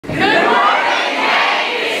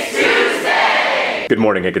Good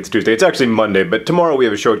morning, Hank. It's Tuesday. It's actually Monday, but tomorrow we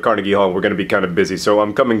have a show at Carnegie Hall and we're going to be kind of busy, so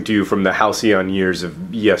I'm coming to you from the halcyon years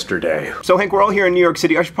of yesterday. So Hank, we're all here in New York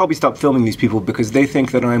City. I should probably stop filming these people because they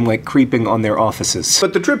think that I'm like creeping on their offices.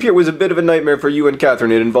 But the trip here was a bit of a nightmare for you and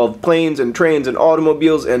Catherine. It involved planes and trains and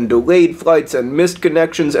automobiles and delayed flights and missed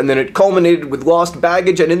connections, and then it culminated with lost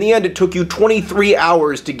baggage, and in the end it took you 23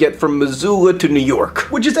 hours to get from Missoula to New York.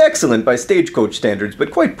 Which is excellent by Stagecoach standards,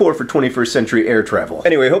 but quite poor for 21st century air travel.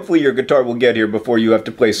 Anyway, hopefully your guitar will get here before you have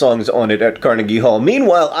to play songs on it at Carnegie Hall.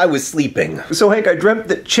 Meanwhile, I was sleeping. So Hank, I dreamt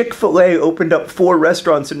that Chick-fil-A opened up 4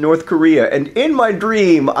 restaurants in North Korea, and in my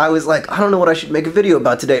dream, I was like, I don't know what I should make a video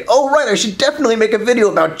about today. Oh right, I should definitely make a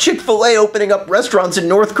video about Chick-fil-A opening up restaurants in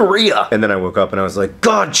North Korea. And then I woke up and I was like,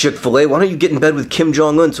 God, Chick-fil-A, why don't you get in bed with Kim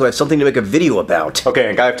Jong-un so I have something to make a video about? Okay,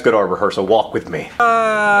 Hank, I have to go to our rehearsal. Walk with me.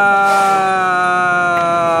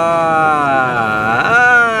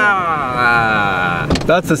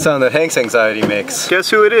 That's the sound that Hank's anxiety makes. Guess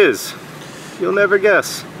who it is? You'll never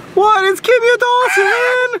guess. What? It's Kimya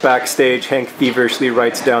Dawson! Backstage, Hank feverishly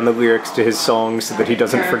writes down the lyrics to his songs so that he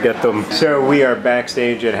doesn't forget them. So we are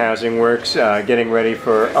backstage at Housing Works, getting ready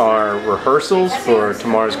for our rehearsals for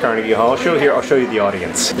tomorrow's Carnegie Hall show. Here, I'll show you the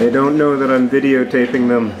audience. They don't know that I'm videotaping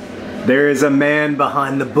them. There is a man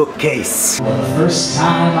behind the bookcase. Well, the first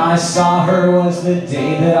time I saw her was the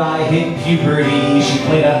day that I hit puberty. She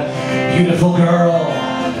played a beautiful girl,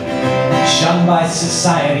 shunned by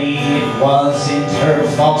society. It wasn't her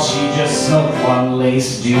fault, she just smoked one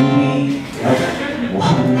lace doobie. Nope,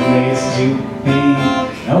 one lace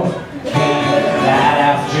doobie. Nope. That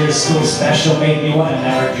after school special made me want to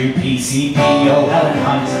never do PCP. Oh,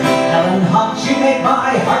 Helen Hunt, you make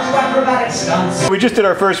my heart do acrobatic stunts. We just did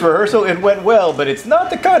our first rehearsal. It went well, but it's not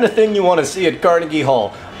the kind of thing you want to see at Carnegie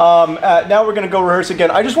Hall. Now we're going to go rehearse again.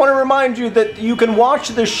 I just want to remind you that you can watch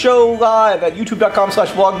the show live at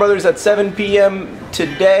youtube.com/vlogbrothers at 7 p.m.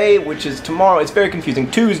 today, which is tomorrow. It's very confusing.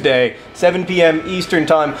 Tuesday, 7 p.m. Eastern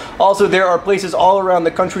time. Also, there are places all around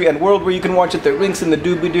the country and world where you can watch it. There are links in the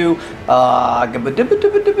doobly-doo.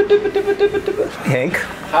 Hank.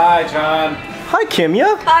 Hi, John. Hi,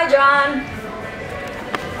 Kimya. Hi, John.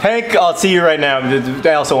 Hank, I'll see you right now.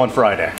 Also on Friday.